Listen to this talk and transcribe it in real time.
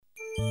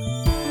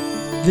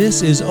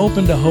This is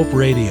Open to Hope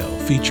Radio,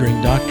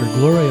 featuring Dr.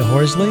 Gloria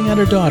Horsley and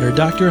her daughter,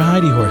 Dr.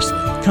 Heidi Horsley,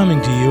 coming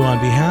to you on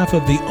behalf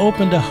of the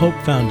Open to Hope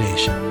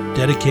Foundation,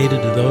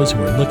 dedicated to those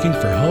who are looking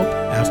for hope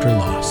after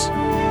loss.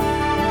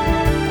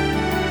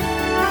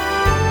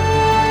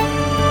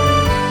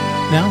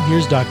 Now,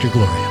 here's Dr.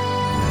 Gloria.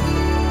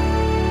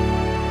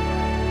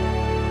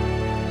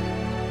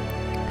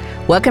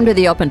 Welcome to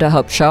the Open to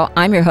Hope Show.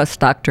 I'm your host,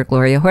 Dr.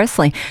 Gloria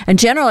Horsley. And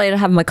generally, I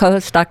have my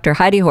co-host, Dr.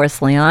 Heidi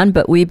Horsley, on,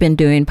 but we've been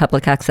doing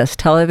public access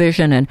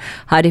television, and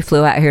Heidi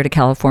flew out here to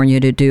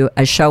California to do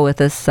a show with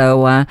us,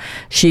 so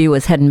she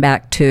was heading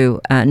back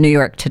to New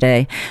York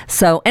today.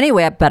 So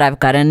anyway, but I've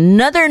got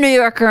another New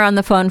Yorker on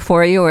the phone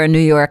for you, or a New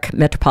York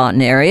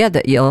metropolitan area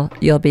that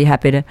you'll be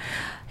happy to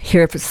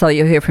hear, so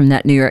you'll hear from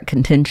that New York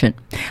contingent.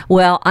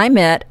 Well, I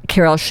met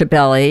Carol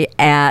Scibelli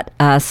at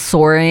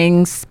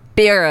Soaring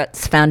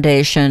Spirits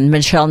Foundation,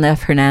 Michelle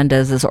Neff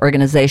Hernandez's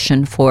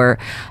organization for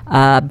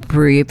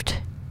bereaved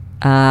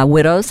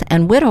widows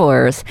and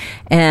widowers.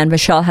 And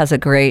Michelle has a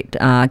great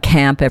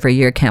camp every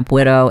year, Camp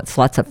Widow. It's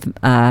lots of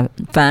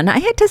fun. I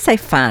hate to say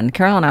fun.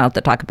 Carol and I have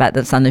to talk about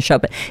this on the show,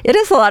 but it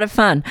is a lot of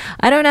fun.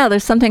 I don't know.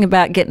 There's something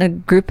about getting a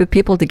group of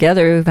people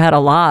together who've had a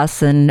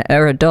loss and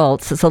are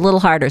adults. It's a little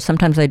harder.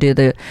 Sometimes I do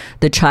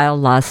the child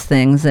loss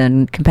things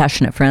and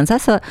compassionate friends.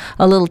 That's a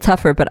little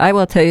tougher, but I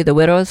will tell you, the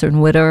widows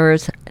and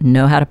widowers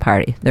know how to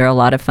party. They're a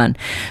lot of fun.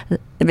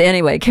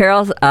 Anyway,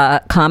 Carol's a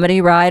comedy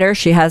writer.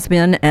 She has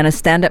been, and a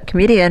stand-up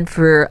comedian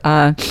for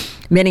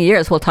many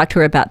years. We'll talk to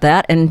her about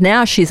that. And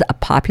now she's a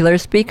popular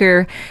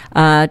speaker.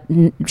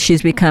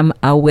 She's become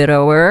a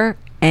widower,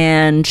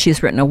 and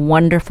she's written a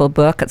wonderful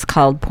book. It's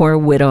called Poor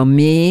Widow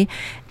Me,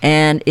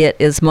 and it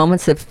is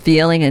moments of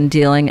feeling and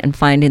dealing and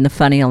finding the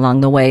funny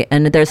along the way.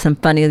 And there's some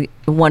funny,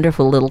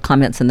 wonderful little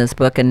comments in this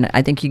book, and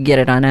I think you can get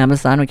it on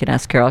Amazon. We can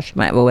ask Carol. She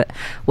might have a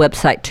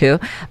website too.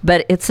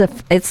 But it's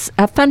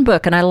a fun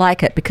book, and I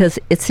like it because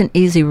it's an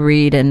easy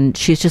read, and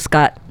she's just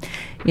got,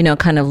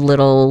 kind of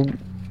little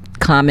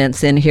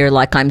comments in here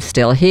like I'm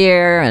still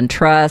here, and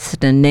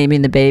trust, and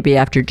naming the baby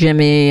after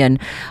Jimmy, and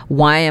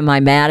why am I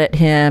mad at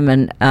him,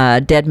 and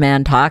dead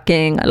man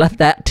talking. I left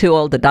that, too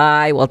old to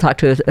die. We'll talk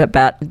to us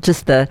about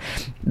just the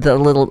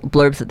little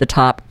blurbs at the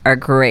top are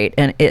great,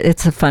 and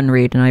it's a fun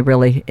read, and I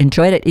really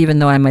enjoyed it. Even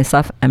though I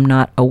myself am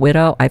not a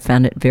widow, I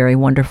found it very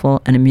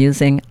wonderful and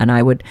amusing, and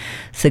I would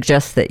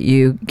suggest that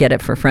you get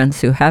it for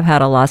friends who have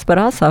had a loss, but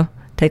also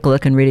take a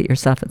look and read it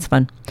yourself. It's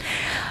fun.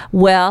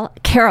 Well,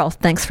 Carol,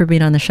 thanks for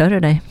being on the show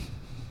today.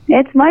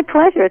 It's my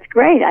pleasure. It's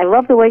great. I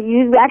love the way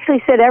you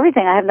actually said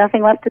everything. I have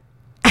nothing left to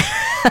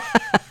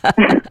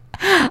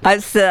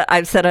I've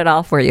said it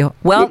all for you.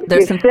 Well,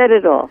 you said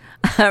it all.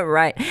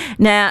 Right.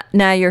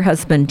 Now your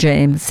husband,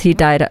 James, he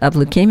died of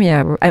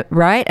leukemia,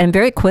 right? And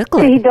very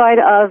quickly. He died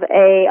of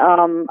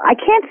I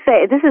can't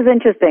say, this is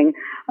interesting,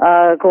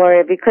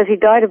 Gloria, because he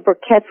died of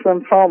Burkitt's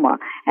lymphoma.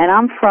 And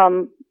I'm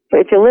from,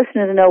 if your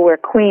listeners know where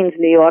Queens,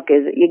 New York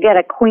is, you get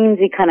a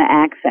Queensy kind of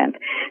accent.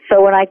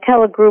 So when I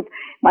tell a group,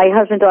 my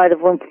husband died of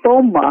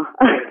lymphoma,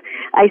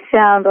 I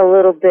sound a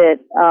little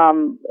bit,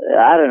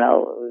 I don't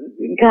know,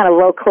 kind of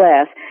low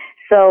class.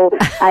 So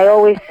I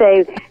always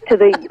say to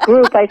the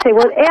group, I say,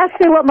 well, ask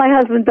me what my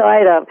husband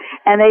died of.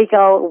 And they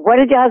go, what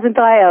did your husband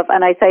die of?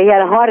 And I say, he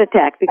had a heart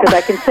attack, because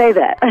I can say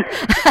that.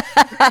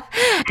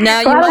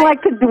 Now, so I don't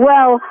like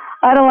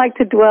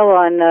to dwell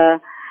on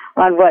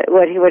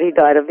what he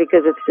died of,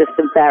 because it's just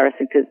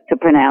embarrassing to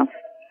pronounce.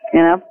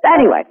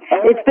 Anyway,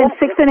 it's been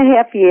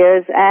 6.5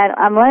 years, and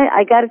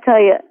I got to tell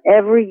you,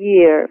 every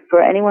year,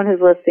 for anyone who's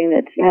listening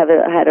that's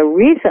had a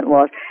recent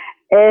loss,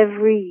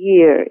 every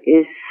year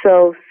is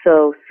so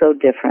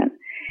different.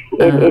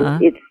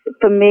 It's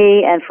for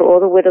me, and for all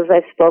the widows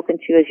I've spoken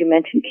to, as you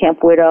mentioned,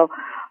 Camp Widow.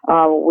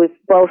 We've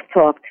both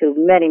talked to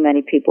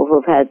many people who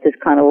have had this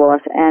kind of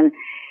loss, and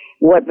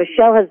what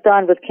Michelle has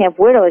done with Camp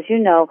Widow, as you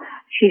know,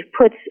 she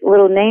puts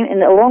little name,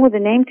 and along with the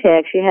name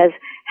tag, she has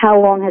how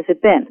long has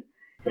it been.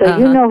 So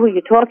you know who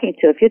you're talking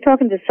to. If you're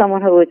talking to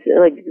someone who it's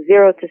like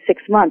 0 to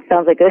 6 months,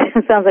 sounds like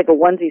a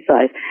onesie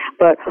size.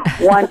 But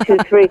 1, 2,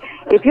 3.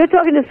 If you're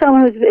talking to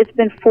someone it's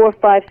been 4,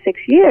 5, 6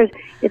 years,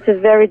 it's a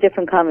very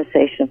different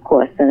conversation, of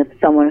course, than if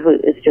someone who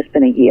it's just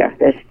been a year.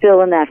 They're still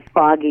in that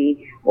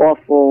foggy,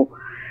 awful,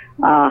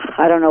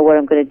 I don't know what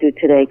I'm going to do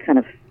today kind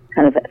of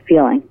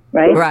feeling,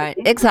 right? Right,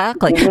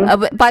 exactly.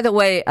 Mm-hmm. By the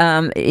way,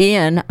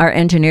 Ian, our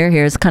engineer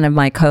here, is kind of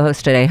my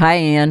co-host today. Hi,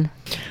 Ian.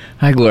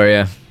 Hi,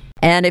 Gloria.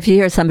 And if you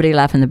hear somebody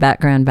laugh in the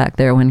background back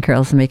there when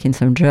Carol's making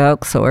some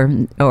jokes or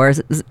saying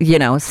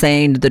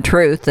the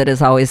truth,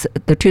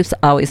 the truth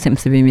always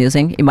seems to be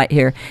amusing, you might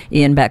hear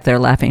Ian back there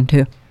laughing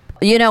too.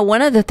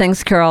 One of the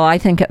things, Carol, I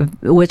think,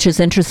 which is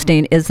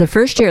interesting, is the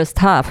first year is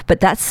tough, but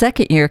that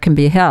second year can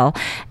be hell.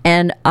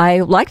 And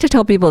I like to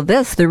tell people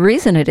this, the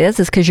reason it is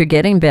because you're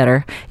getting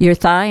better. You're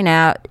thawing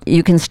out.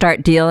 You can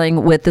start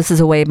dealing with, this is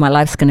the way my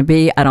life's going to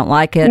be. I don't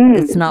like it.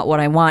 It's not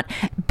what I want.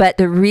 But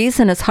the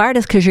reason it's hard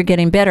is because you're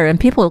getting better. And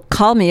people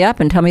call me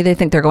up and tell me they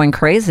think they're going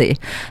crazy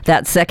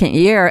that second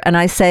year. And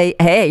I say,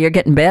 hey, you're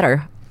getting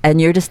better. And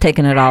you're just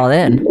taking it all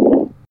in.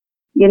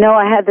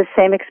 I had the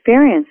same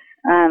experience.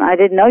 and I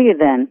didn't know you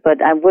then,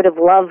 but I would have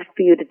loved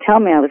for you to tell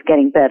me I was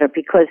getting better,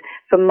 because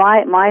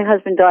my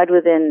husband died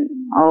within,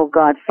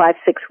 5-6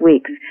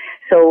 weeks.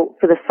 So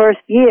for the first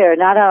year,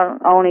 not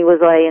only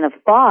was I in a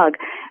fog,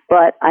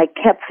 but I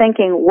kept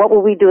thinking, what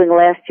were we doing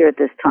last year at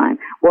this time?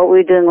 What were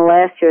we doing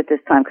last year at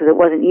this time? Because it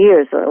wasn't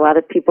years. A lot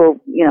of people,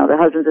 their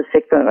husbands are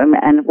sick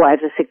and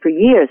wives are sick for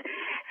years.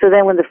 So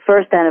then when the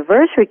first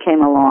anniversary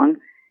came along,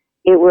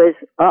 it was,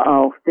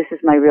 this is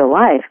my real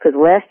life, because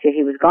last year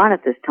he was gone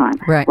at this time.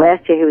 Right.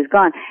 Last year he was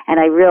gone. And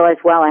I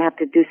realized, I have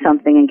to do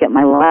something and get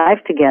my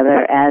life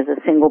together as a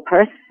single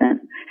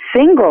person.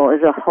 Single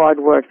is a hard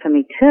word for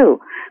me, too,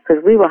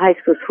 because we were high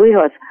school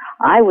sweethearts.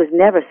 I was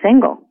never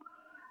single.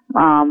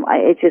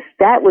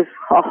 That was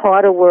a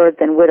harder word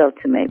than widow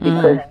to me,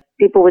 because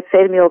people would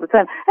say to me all the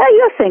time, "Hey,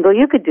 you're single,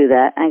 you could do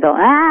that." And I go,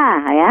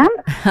 I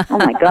am? Oh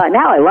my God,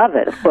 now I love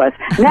it, of course.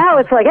 Now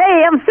it's like,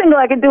 hey, I'm single,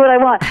 I can do what I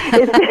want.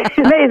 It's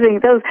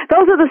amazing. Those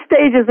are the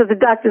stages that the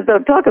doctors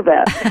don't talk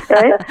about,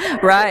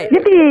 right? Right.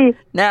 Yippee!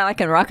 Now I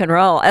can rock and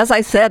roll. As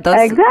I said,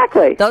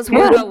 those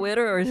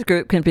widowers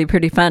group can be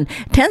pretty fun.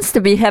 Tends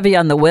to be heavy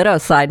on the widow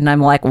side, and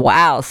I'm like,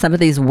 wow, some of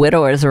these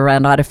widowers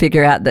around ought to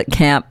figure out that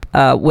Camp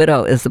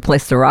Widow is the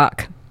place to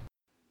rock.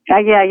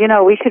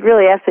 We should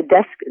really ask the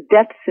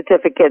death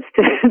certificates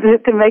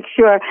to make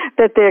sure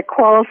that they're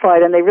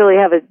qualified and they really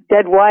have a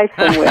dead wife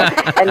somewhere,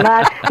 and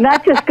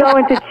not just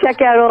going to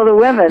check out all the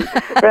women,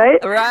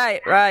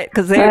 right? Right.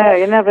 Because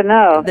you never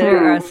know.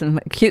 There are some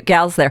cute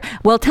gals there.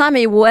 Well,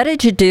 Tommy, what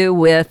did you do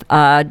with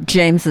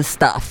James's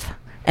stuff,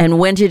 and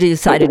when did you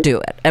decide to do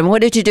it, and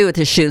what did you do with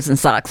his shoes and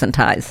socks and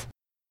ties?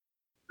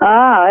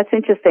 That's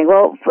interesting.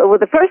 Well,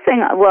 the first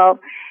thing,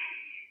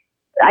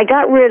 I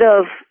got rid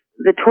of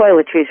the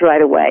toiletries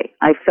right away.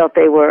 I felt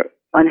they were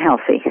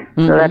unhealthy.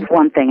 Mm-hmm. So that's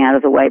one thing out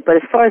of the way. But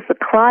as far as the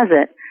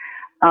closet,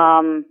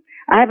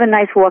 I have a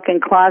nice walk-in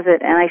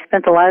closet, and I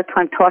spent a lot of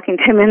time talking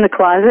to him in the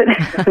closet,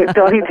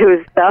 talking to his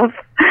stuff.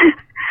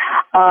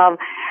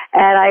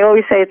 And I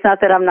always say it's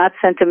not that I'm not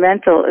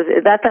sentimental,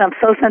 not that I'm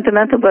so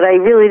sentimental, but I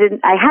really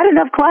didn't, I had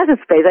enough closet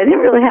space. I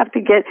didn't really have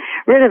to get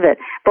rid of it.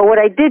 But what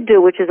I did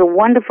do, which is a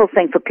wonderful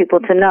thing for people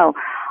to know,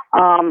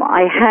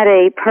 I had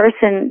a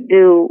person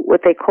do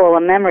what they call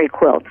a memory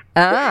quilt.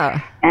 Ah.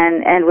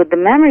 And with the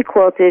memory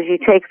quilt is you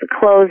take the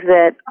clothes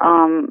that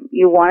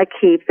you want to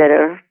keep that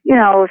are,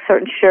 a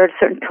certain shirt,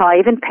 certain tie,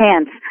 even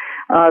pants,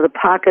 the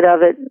pocket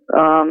of it,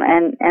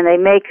 and they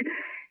make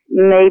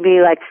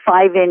maybe like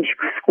 5-inch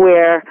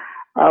square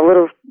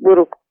little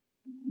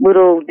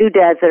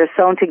doodads that are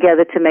sewn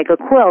together to make a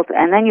quilt,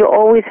 and then you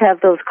always have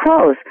those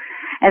clothes.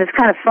 And it's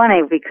kind of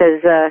funny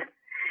because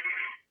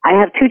I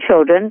have 2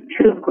 children,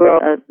 2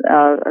 girls,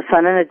 a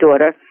son and a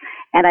daughter,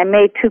 and I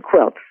made 2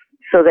 quilts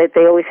so that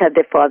they always had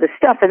their father's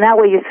stuff. And that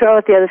way you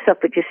throw out the other stuff,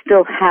 but you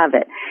still have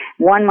it.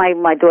 One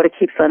my daughter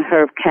keeps on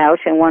her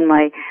couch, and one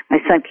my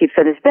son keeps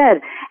on his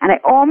bed. And I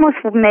almost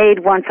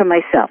made one for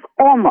myself,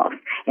 almost.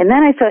 And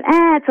then I thought,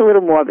 it's a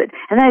little morbid.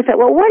 And then I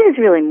thought, well, what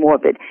is really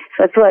morbid?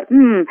 So I thought,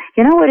 you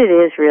know what it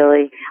is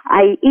really?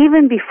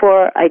 Even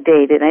before I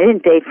dated, I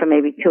didn't date for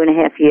maybe 2.5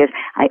 years,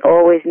 I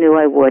always knew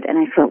I would. And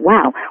I thought,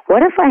 wow,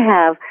 what if I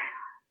have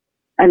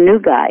a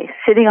new guy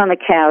sitting on the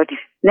couch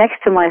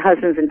next to my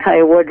husband's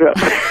entire wardrobe?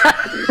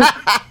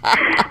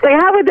 Like,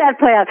 how would that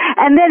play out?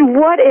 And then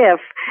what if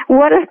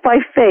by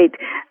fate,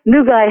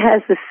 new guy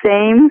has the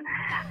same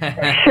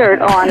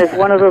shirt on as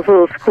one of those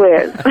little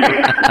squares?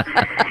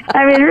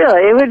 I mean,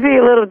 really, it would be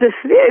a little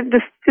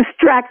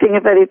distracting,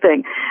 if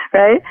anything,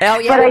 right? Oh,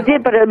 yeah.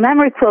 But a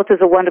memory quilt is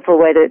a wonderful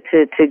way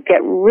to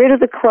get rid of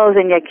the clothes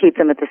and yet keep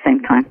them at the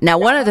same time. Now,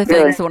 one of the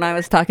things when I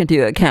was talking to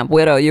you at Camp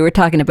Widow, you were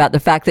talking about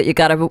the fact that you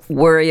got to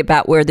worry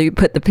about where you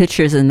put the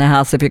pictures in the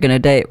house if you're going to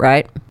date,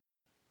 right?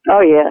 Oh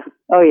yeah.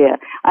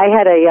 I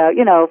had at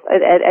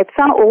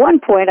one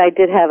point I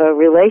did have a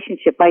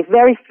relationship. My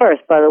very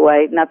first, by the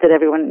way, not that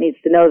everyone needs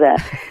to know that,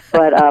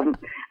 but I'm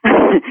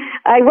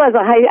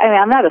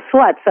not a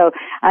slut. So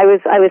I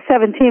was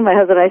 17. My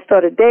husband and I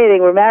started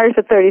dating. We're married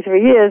for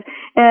 33 years,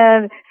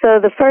 and so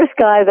the first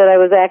guy that I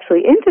was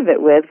actually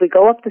intimate with, we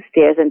go up the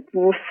stairs, and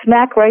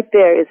smack right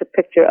there is a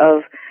picture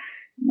of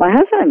my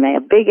husband and me,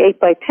 a big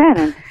 8x10,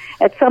 and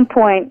at some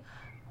point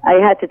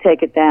I had to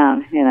take it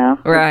down,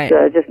 Right.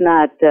 It's just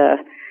not,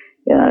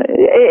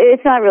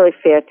 it's not really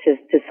fair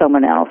to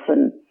someone else.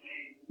 And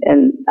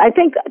I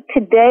think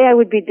today I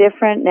would be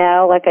different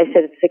now. Like I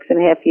said, it's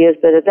 6.5 years,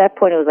 but at that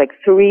point it was like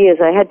 3 years.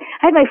 I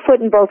had my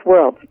foot in both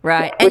worlds.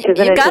 Right. Which and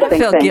is you got to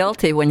feel thing.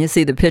 guilty when you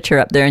see the picture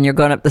up there and you're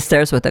going up the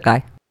stairs with the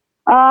guy.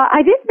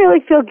 I didn't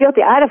really feel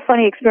guilty. I had a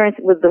funny experience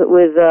with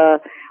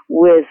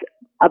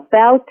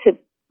about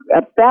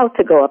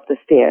to go up the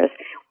stairs.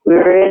 We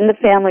were in the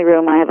family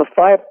room. I have a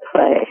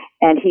fireplace,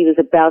 and he was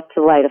about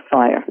to light a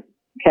fire.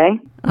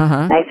 Okay,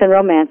 Nice and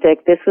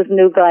romantic. This was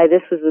new guy.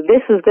 This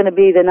was going to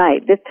be the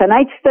night.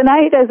 Tonight's the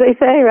night, as they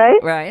say,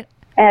 right? Right.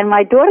 And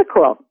my daughter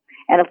called,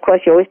 and of course,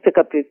 you always pick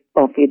up your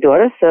phone for your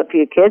daughter, so for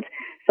your kids.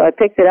 So I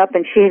picked it up,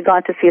 and she had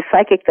gone to see a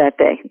psychic that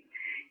day.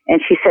 And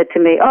she said to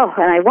me, "Oh,"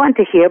 and I wanted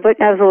to hear, but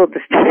I was a little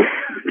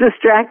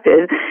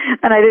distracted,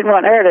 and I didn't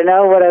want her to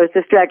know what I was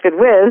distracted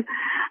with.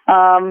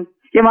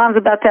 Your mom's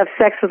about to have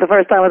sex for the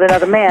first time with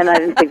another man.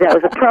 I didn't think that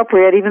was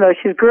appropriate, even though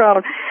she's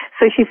grown.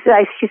 So she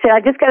said, "I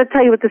just got to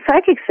tell you what the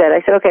psychic said."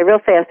 I said, "Okay, real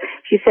fast."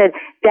 She said,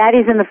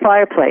 "Daddy's in the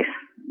fireplace."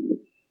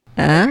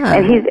 Ah.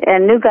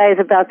 And new guy is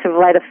about to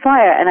light a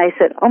fire, and I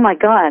said, "Oh my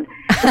God!"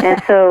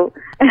 And so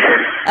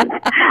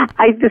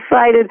I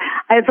decided.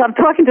 So I'm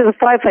talking to the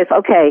fireplace.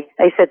 Okay,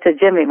 I said to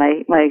Jimmy,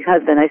 my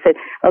husband, I said,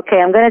 "Okay,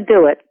 I'm going to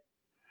do it,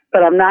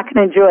 but I'm not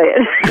going to enjoy it."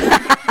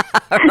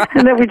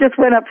 And then we just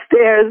went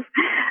upstairs.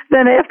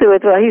 Then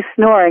afterwards, while he's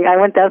snoring, I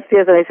went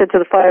downstairs and I said to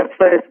the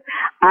fireplace,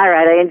 "All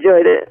right, I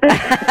enjoyed it."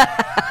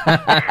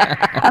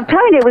 I'm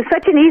telling you, it was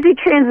such an easy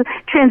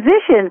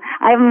transition.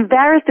 I'm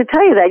embarrassed to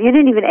tell you that. You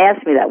didn't even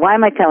ask me that. Why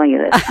am I telling you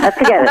this? Let's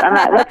forget it.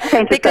 Let's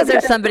change the Because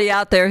subject. there's somebody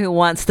out there who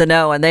wants to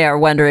know, and they are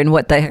wondering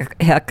what the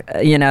heck,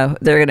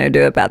 they're going to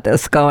do about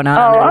this going on.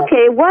 Oh,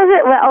 okay. Was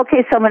it? Well,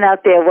 okay, someone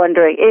out there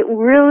wondering. It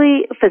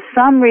really, for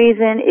some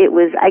reason,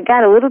 I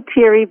got a little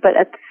teary, but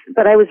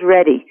I was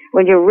ready.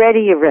 When you're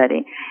ready, you're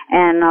ready.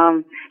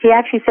 And he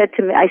actually said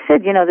to me, I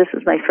said, "This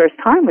is my first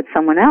time with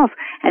someone else."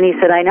 And he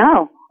said, "I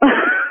know."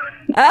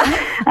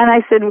 And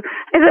I said,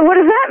 "What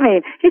does that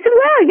mean?" He said,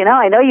 "Well,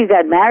 I know you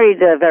got married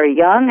very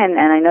young, and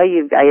I know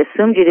I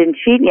assumed you didn't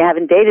cheat and you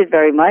haven't dated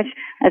very much."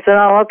 I said,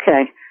 "Oh,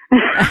 okay."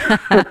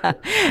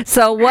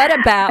 So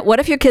what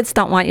if your kids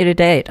don't want you to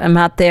date? I'm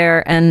out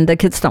there and the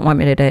kids don't want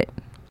me to date.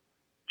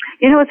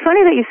 It's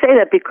funny that you say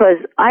that, because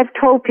I've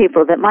told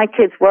people that my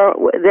kids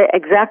they're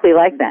exactly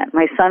like that.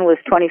 My son was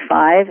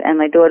 25 and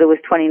my daughter was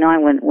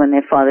 29 when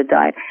their father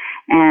died.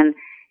 And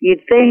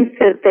you'd think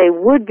that they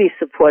would be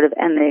supportive,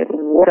 and they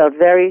felt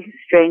very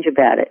strange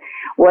about it.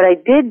 What I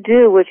did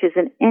do, which is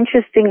an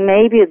interesting,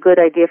 maybe a good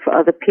idea for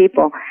other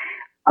people,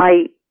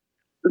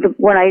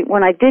 when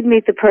I did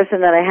meet the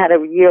person that I had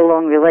a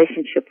year-long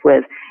relationship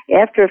with,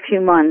 after a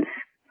few months,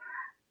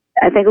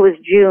 I think it was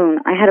June,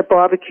 I had a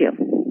barbecue.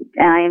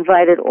 And I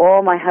invited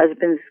all my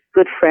husband's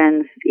good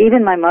friends,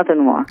 even my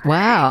mother-in-law.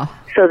 Wow.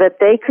 So that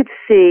they could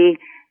see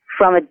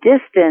from a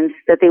distance,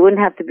 that they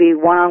wouldn't have to be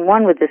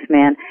one-on-one with this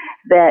man,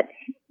 that,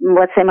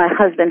 let's say my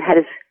husband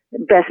his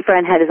best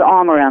friend had his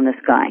arm around this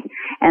guy,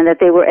 and that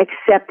they were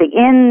accepting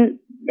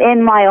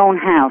in my own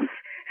house.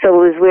 So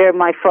it was where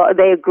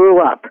they grew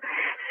up.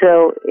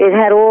 So it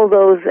had all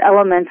those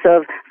elements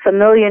of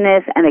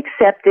familiarness and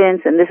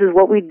acceptance, and this is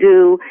what we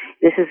do.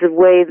 This is the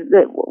way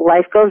that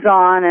life goes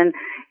on, and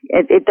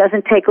it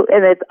doesn't take,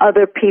 and that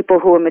other people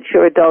who are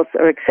mature adults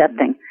are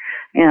accepting.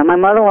 My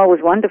mother-in-law was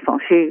wonderful.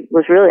 She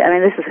was really,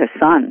 this is her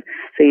son,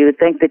 so you would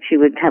think that she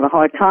would have a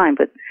hard time,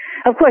 but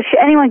of course,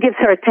 anyone gives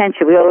her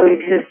attention. We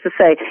always used to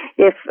say,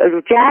 if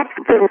Jack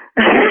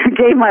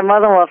gave my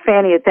mother-in-law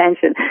Fanny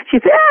attention,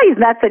 she'd say, "He's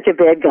not such a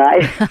bad guy."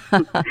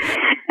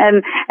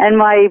 and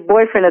my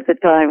boyfriend at the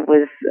time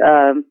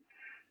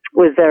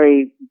was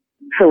very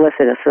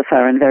solicitous of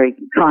her and very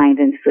kind,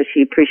 and so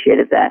she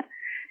appreciated that.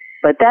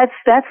 But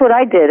that's what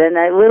I did, and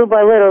little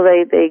by little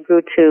they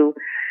grew to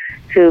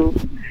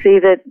see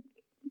that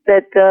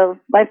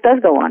life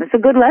does go on. It's a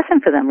good lesson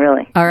for them,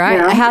 really. All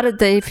right. How did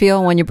they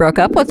feel when you broke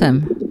up with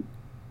him?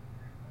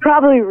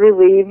 Probably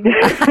relieved.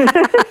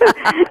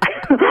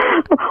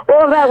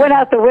 All that went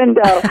out the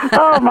window.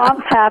 Oh,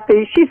 Mom's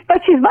happy. She's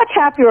much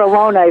happier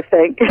alone, I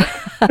think.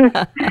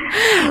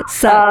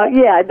 So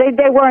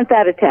they weren't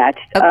that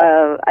attached.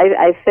 Okay.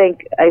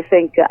 I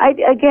think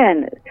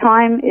again,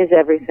 time is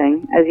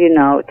everything, as you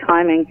know.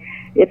 Timing.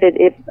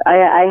 If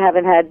I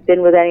haven't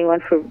been with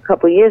anyone for a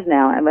couple of years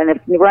now.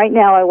 If right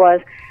now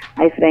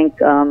I think.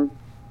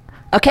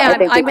 Okay,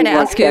 I'm going to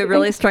ask you a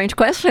really strange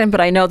question,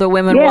 but I know the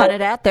women want it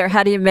out there.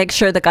 How do you make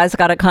sure the guy's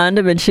got a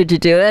condom, and should you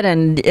do it,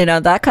 and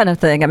that kind of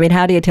thing?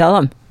 How do you tell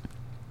them?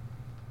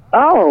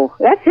 Oh,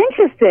 that's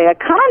interesting. A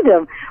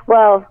condom.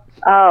 Well,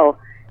 are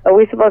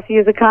we supposed to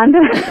use a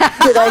condom?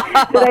 Did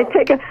I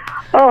take a?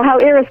 Oh, how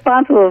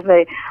irresponsible of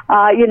me.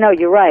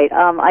 You're right.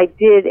 I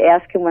did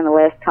ask him when the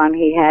last time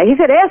he had. He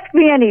said, "Ask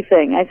me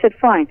anything." I said,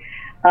 "Fine."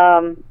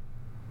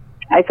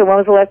 I said, "When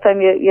was the last time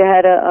you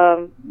had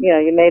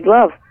you made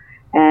love?"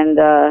 And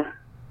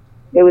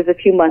it was a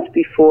few months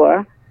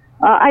before.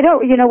 I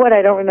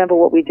don't remember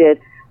what we did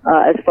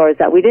as far as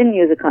that. We didn't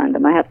use a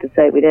condom. I have to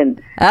say we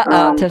didn't. But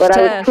I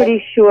was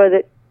pretty sure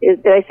that.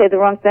 Did I say the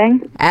wrong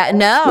thing?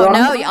 No.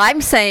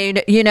 I'm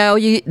saying,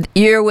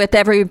 you're with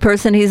every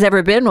person he's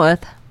ever been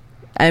with.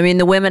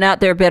 The women out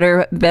there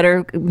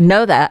better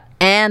know that,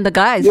 and the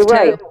guys You're too.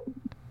 Right.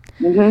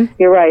 Mm-hmm.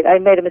 You're right. I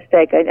made a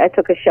mistake. I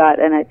took a shot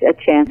and a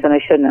chance, and I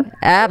shouldn't have.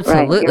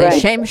 Absolutely. Right.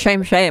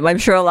 Shame. I'm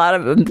sure a lot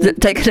of them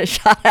taking a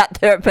shot out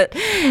there, but,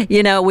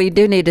 we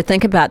do need to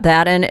think about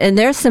that. And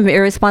there's some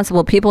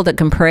irresponsible people that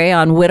can prey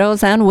on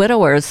widows and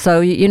widowers, so,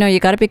 you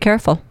got to be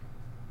careful.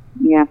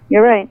 Yeah,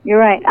 you're right.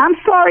 I'm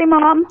sorry,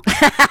 Mom.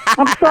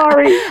 I'm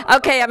sorry.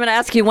 Okay, I'm going to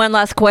ask you one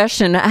last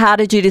question. How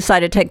did you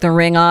decide to take the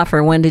ring off,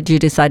 or when did you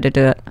decide to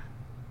do it?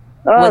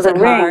 Oh, Was it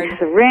ring. hard?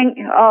 The ring,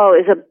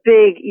 is a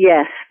big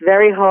yes,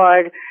 very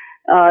hard.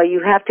 I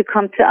had to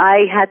come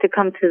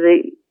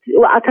to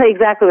well, I'll tell you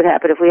exactly what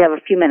happened if we have a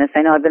few minutes.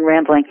 I know I've been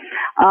rambling.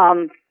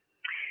 I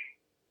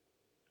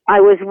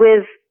was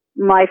with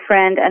my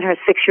friend and her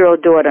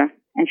 6-year-old daughter,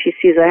 and she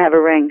sees I have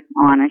a ring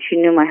on, and she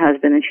knew my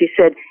husband, and she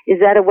said, "Is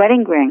that a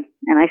wedding ring?"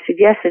 And I said,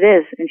 "Yes, it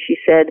is." And she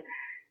said,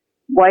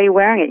 "Why are you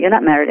wearing it? You're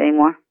not married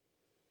anymore."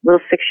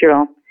 Little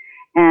 6-year-old.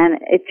 And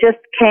it just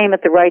came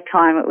at the right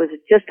time. It was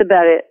just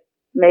about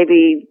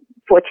maybe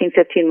 14,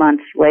 15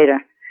 months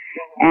later.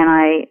 And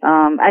I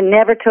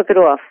never took it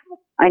off.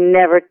 And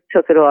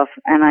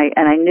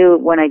I knew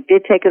when I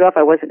did take it off,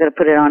 I wasn't going to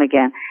put it on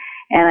again.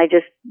 And I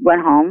just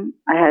went home.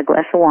 I had a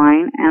glass of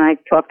wine, and I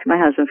talked to my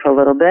husband for a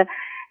little bit.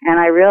 And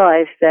I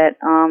realized that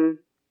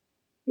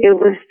it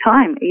was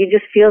time. You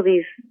just feel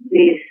these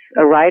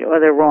are right or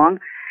they're wrong.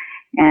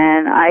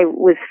 And I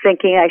was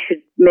thinking I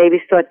should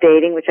maybe start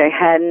dating, which I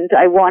hadn't.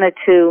 I wanted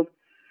to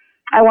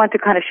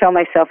kind of show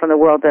myself in the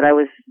world that I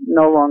was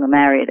no longer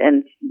married.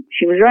 And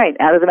she was right.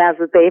 Out of the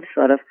mouths of babes,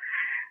 sort of.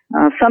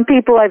 Some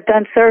people I've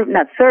done,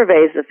 not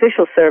surveys,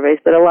 official surveys,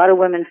 but a lot of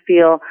women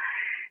feel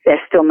they're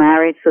still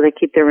married, so they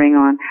keep their ring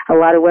on. A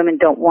lot of women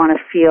don't want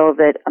to feel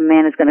that a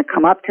man is going to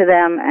come up to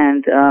them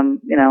and, and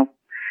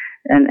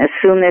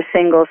assume they're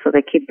single, so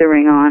they keep their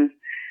ring on.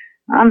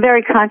 I'm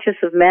very conscious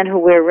of men who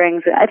wear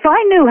rings. If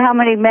I knew how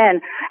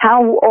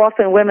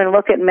often women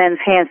look at men's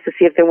hands to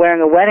see if they're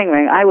wearing a wedding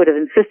ring, I would have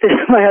insisted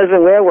my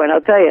husband wear one, I'll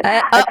tell you.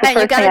 And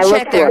you got to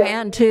check their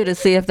hand, too, to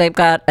see if they've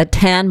got a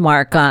tan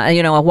mark,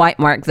 a white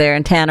mark there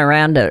and tan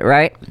around it,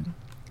 right?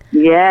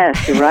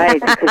 Yes, you're right.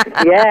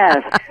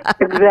 Yes,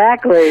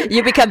 exactly.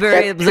 You become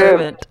very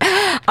observant.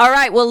 True. All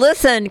right. Well,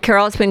 listen,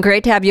 Carol, it's been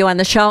great to have you on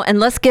the show. And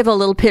let's give a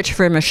little pitch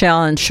for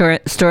Michelle and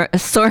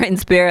Soaring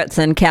Spirits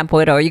in Camp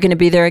Widow. Are you going to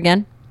be there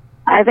again?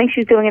 I think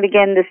she's doing it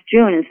again this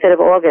June instead of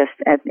August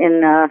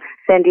in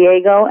San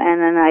Diego, and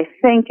then I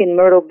think in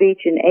Myrtle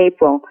Beach in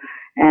April.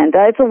 And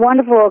it's a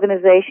wonderful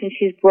organization.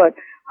 She's brought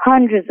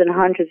hundreds and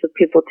hundreds of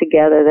people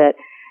together that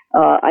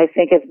I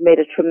think have made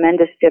a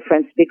tremendous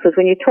difference, because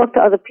when you talk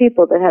to other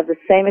people that have the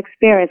same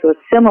experience or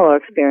similar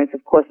experience,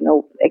 of course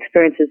no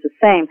experience is the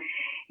same,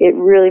 it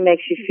really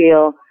makes you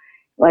feel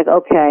like,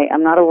 okay,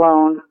 I'm not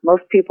alone.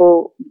 Most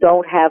people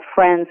don't have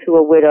friends who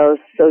are widows,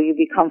 so you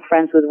become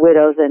friends with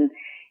widows and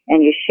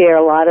you share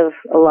a lot of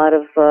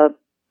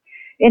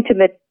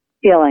intimate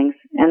feelings,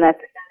 and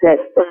that's.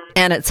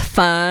 And it's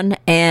fun,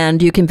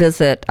 and you can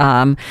visit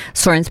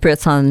Soaring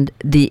Spirits on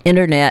the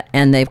internet,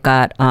 and they've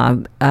got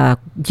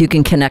you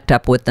can connect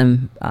up with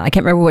them. I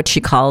can't remember what she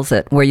calls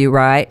it, where you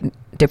write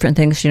different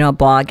things,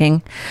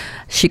 blogging.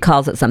 She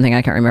calls it something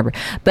I can't remember.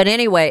 But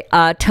anyway,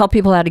 tell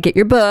people how to get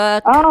your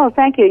book. Oh,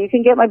 thank you. You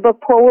can get my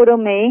book, Poor Widow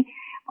Me,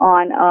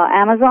 on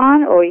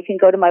Amazon, or you can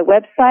go to my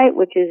website,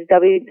 which is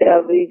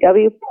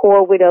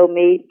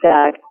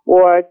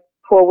www.poorwidowme.org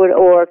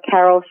or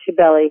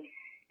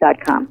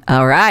CarolScibelli.com.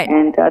 All right.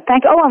 And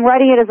I'm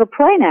writing it as a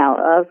play now.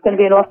 It's going to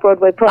be an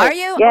off-Broadway play. Are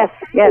you? Yes.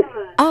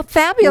 Oh,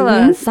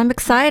 fabulous. Mm-hmm. I'm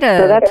excited.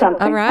 So that's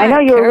something. All right, I know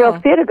you're Carol. a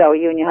real theater goer,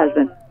 you and your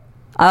husband.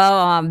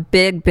 Oh,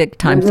 big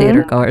time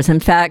theater goers. In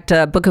fact,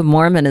 Book of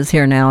Mormon is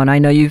here now, and I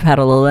know you've had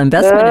a little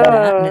investment in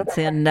that.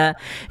 And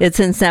it's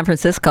in San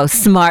Francisco.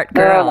 Smart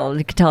girl.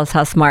 You can tell us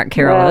how smart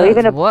Carol is.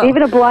 Even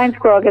a blind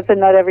squirrel gets a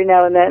nut every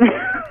now and then.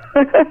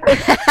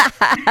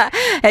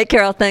 Hey,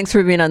 Carol, thanks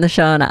for being on the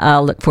show, and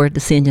I'll look forward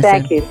to seeing you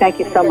soon. Thank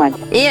you so much.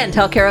 Ian,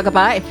 tell Carol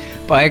goodbye.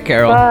 Bye,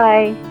 Carol.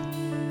 Bye.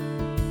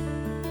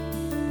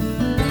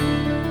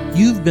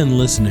 You've been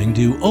listening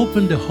to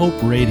Open to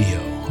Hope Radio,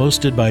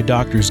 hosted by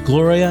Drs.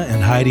 Gloria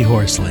and Heidi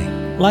Horsley.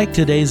 Like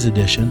today's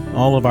edition,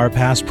 all of our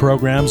past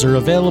programs are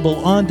available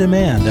on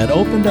demand at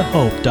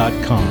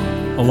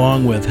opentohope.com,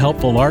 along with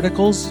helpful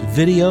articles,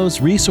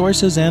 videos,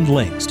 resources, and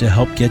links to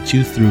help get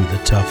you through the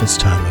toughest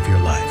time of your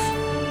life.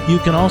 You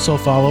can also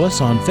follow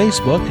us on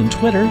Facebook and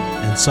Twitter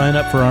and sign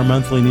up for our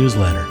monthly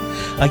newsletter.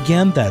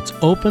 Again, that's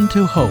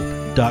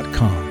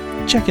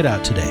opentohope.com. Check it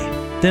out today.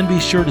 Then be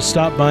sure to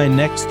stop by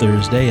next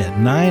Thursday at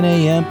 9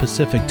 a.m.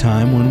 Pacific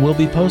Time, when we'll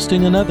be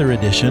posting another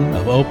edition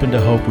of Open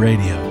to Hope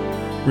Radio.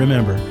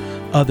 Remember,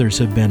 others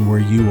have been where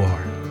you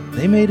are.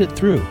 They made it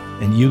through,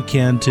 and you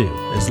can too,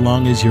 as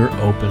long as you're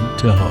open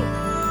to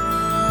hope.